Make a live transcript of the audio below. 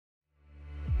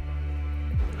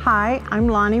Hi, I'm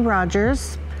Lonnie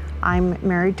Rogers. I'm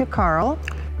married to Carl.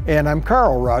 And I'm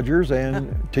Carl Rogers,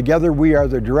 and together we are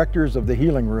the directors of the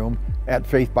Healing Room at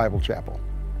Faith Bible Chapel.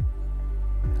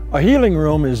 A healing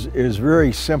room is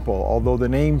very simple, although the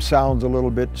name sounds a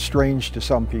little bit strange to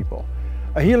some people.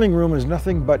 A healing room is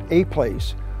nothing but a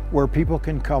place where people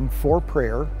can come for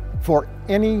prayer for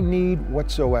any need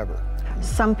whatsoever.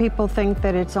 Some people think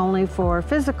that it's only for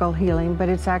physical healing, but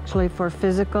it's actually for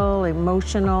physical,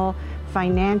 emotional,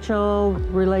 financial,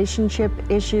 relationship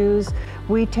issues.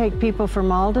 We take people from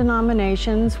all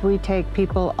denominations. We take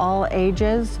people all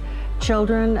ages,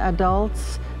 children,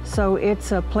 adults. So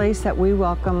it's a place that we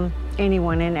welcome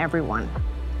anyone and everyone.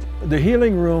 The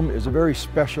Healing Room is a very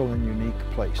special and unique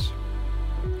place.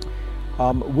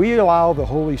 We allow the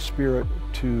Holy Spirit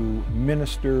to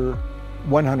minister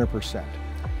 100%.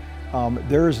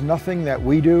 There is nothing that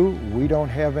we do. We don't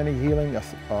have any healing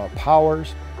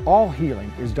powers. All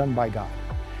healing is done by God.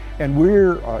 And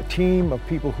we're a team of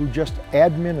people who just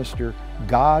administer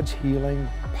God's healing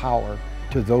power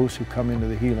to those who come into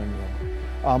the healing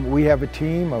room. We have a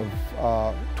team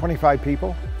of 25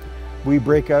 people. We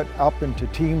break it up into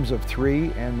teams of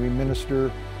 3 and we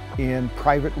minister in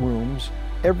private rooms.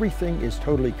 Everything is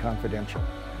totally confidential.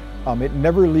 It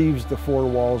never leaves the 4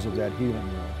 walls of that healing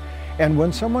room. And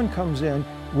when someone comes in,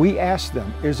 we ask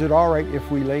them, is it all right if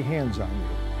we lay hands on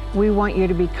you? We want you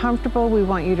to be comfortable. We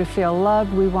want you to feel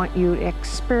loved. We want you to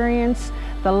experience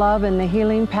the love and the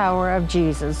healing power of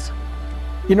Jesus.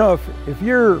 You know, if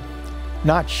you're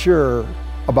not sure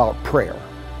about prayer,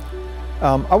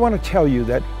 I want to tell you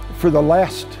that for the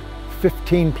last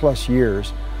 15 plus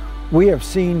years, we have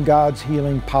seen God's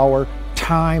healing power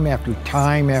time after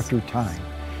time after time.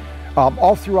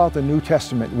 All throughout the New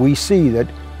Testament, we see that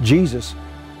Jesus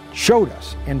showed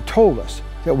us and told us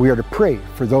that we are to pray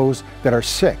for those that are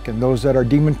sick and those that are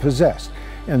demon-possessed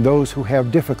and those who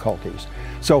have difficulties.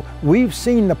 So we've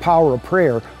seen the power of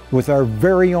prayer with our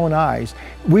very own eyes.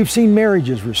 We've seen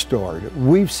marriages restored.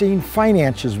 We've seen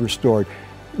finances restored.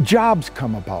 Jobs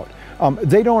come about.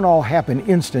 They don't all happen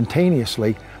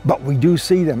instantaneously, but we do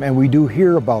see them and we do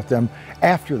hear about them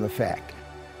after the fact.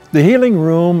 The Healing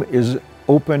Room is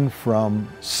open from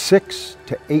 6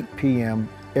 to 8 p.m.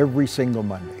 every single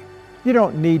Monday. You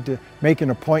don't need to make an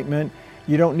appointment.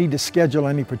 You don't need to schedule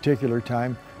any particular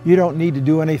time. You don't need to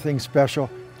do anything special.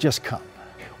 Just come.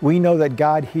 We know that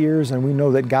God hears and we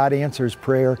know that God answers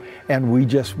prayer, and we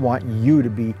just want you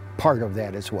to be part of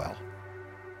that as well.